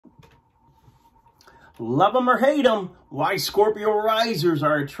Love them or hate them, why Scorpio risers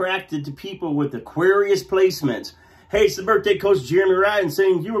are attracted to people with Aquarius placements. Hey, it's the birthday coach Jeremy Ryan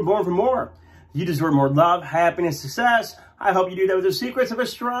saying you were born for more. You deserve more love, happiness, success. I hope you do that with the secrets of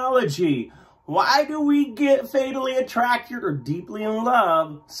astrology. Why do we get fatally attracted or deeply in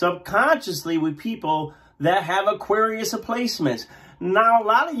love subconsciously with people that have Aquarius placements? Now, a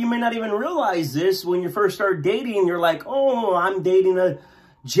lot of you may not even realize this. When you first start dating, you're like, oh, I'm dating a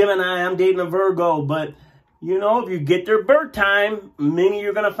Gemini, I'm dating a Virgo. But, you know, if you get their birth time, many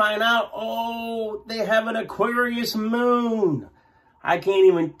you're going to find out, oh, they have an Aquarius moon. I can't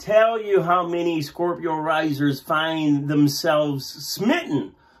even tell you how many Scorpio risers find themselves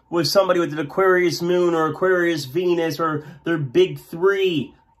smitten with somebody with an Aquarius moon or Aquarius Venus or their big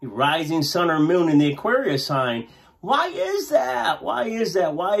three, rising sun or moon in the Aquarius sign. Why is that? Why is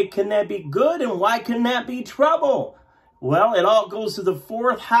that? Why can that be good and why can that be trouble? Well, it all goes to the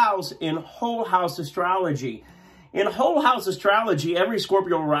fourth house in whole house astrology. In whole house astrology, every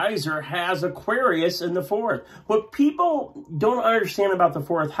Scorpio riser has Aquarius in the fourth. What people don't understand about the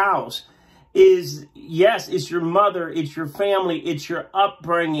fourth house is, yes, it's your mother, it's your family, it's your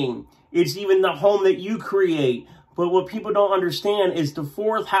upbringing, it's even the home that you create. But what people don't understand is the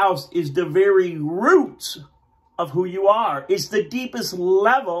fourth house is the very roots of who you are. It's the deepest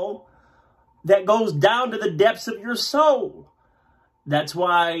level that goes down to the depths of your soul. That's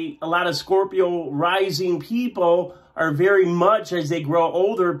why a lot of Scorpio rising people are very much, as they grow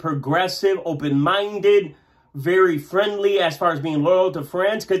older, progressive, open-minded, very friendly as far as being loyal to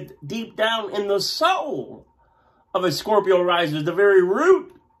friends. Because deep down in the soul of a Scorpio riser, the very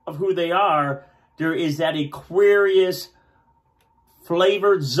root of who they are, there is that Aquarius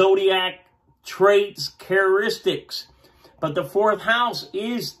flavored zodiac traits, characteristics. But the fourth house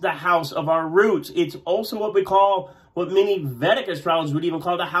is the house of our roots. It's also what we call, what many Vedic astrologers would even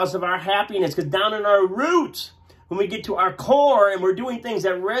call the house of our happiness. Because down in our roots, when we get to our core and we're doing things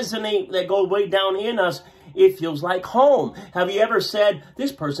that resonate, that go way down in us, it feels like home. Have you ever said,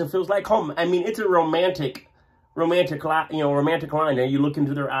 this person feels like home? I mean, it's a romantic line. And you look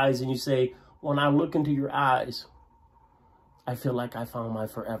into their eyes and you say, when I look into your eyes, I feel like I found my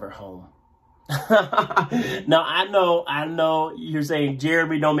forever home. Now, I know you're saying,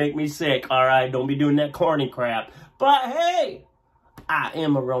 Jeremy, don't make me sick. All right, don't be doing that corny crap. But hey, I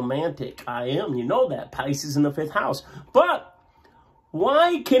am a romantic. I am, you know that. Pisces in the fifth house. But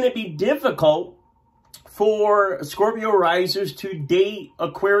why can it be difficult for Scorpio risers to date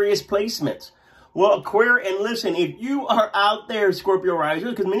Aquarius placements? Well, and listen, if you are out there, Scorpio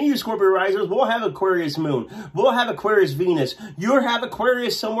risers, because many of you Scorpio risers will have Aquarius moon, will have Aquarius Venus, you'll have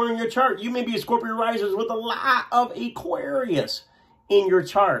Aquarius somewhere in your chart. You may be a Scorpio risers with a lot of Aquarius in your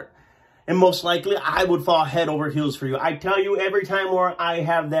chart. And most likely, I would fall head over heels for you. I tell you, every time where I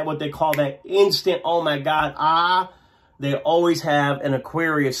have that, what they call that instant, oh my God, they always have an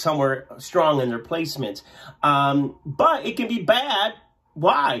Aquarius somewhere strong in their placements. But it can be bad.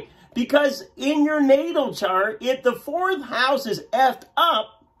 Why? Because in your natal chart, if the fourth house is effed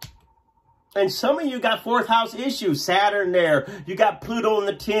up, and some of you got fourth house issues, Saturn there, you got Pluto in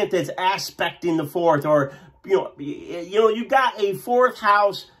the 10th that's aspecting the fourth, or, you got a fourth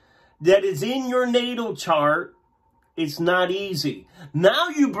house that is in your natal chart, it's not easy. Now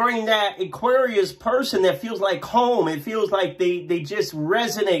you bring that Aquarius person that feels like home, it feels like they just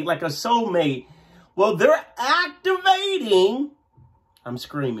resonate like a soulmate. Well, they're activating... I'm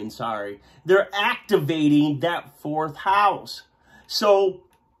screaming, sorry. They're activating that fourth house. So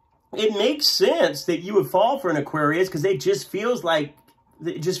it makes sense that you would fall for an Aquarius because it just feels right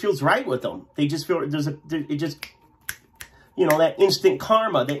with them. They just feel, that instant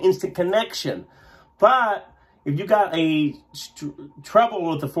karma, that instant connection. But if you got a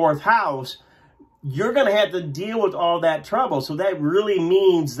trouble with the fourth house, you're going to have to deal with all that trouble. So that really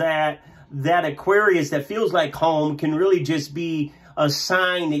means that Aquarius that feels like home can really just be a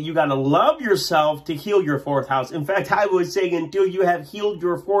sign that you got to love yourself to heal your fourth house. In fact, I would say until you have healed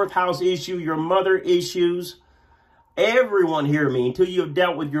your fourth house issue, your mother issues, everyone hear me, until you have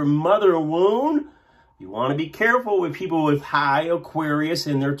dealt with your mother wound, you want to be careful with people with high Aquarius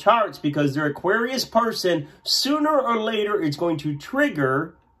in their charts because their Aquarius person, sooner or later, is going to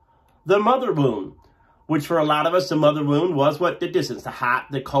trigger the mother wound, which for a lot of us, the mother wound was what? The distance, the hot,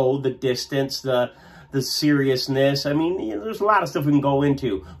 the cold, the distance, the seriousness. I mean, there's a lot of stuff we can go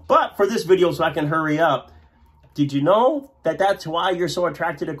into. But for this video, so I can hurry up, did you know that that's why you're so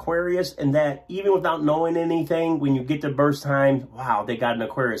attracted to Aquarius? And that even without knowing anything, when you get to birth time, wow, they got an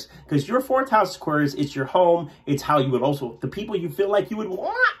Aquarius. Because your fourth house Aquarius, it's your home. It's how you would also, the people you feel like you would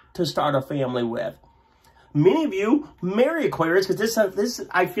want to start a family with. Many of you marry Aquarius because this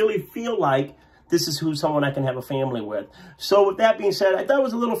I feel like this is someone I can have a family with. So with that being said, I thought it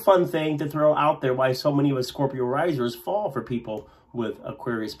was a little fun thing to throw out there why so many of us Scorpio risers fall for people with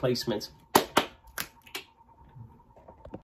Aquarius placements.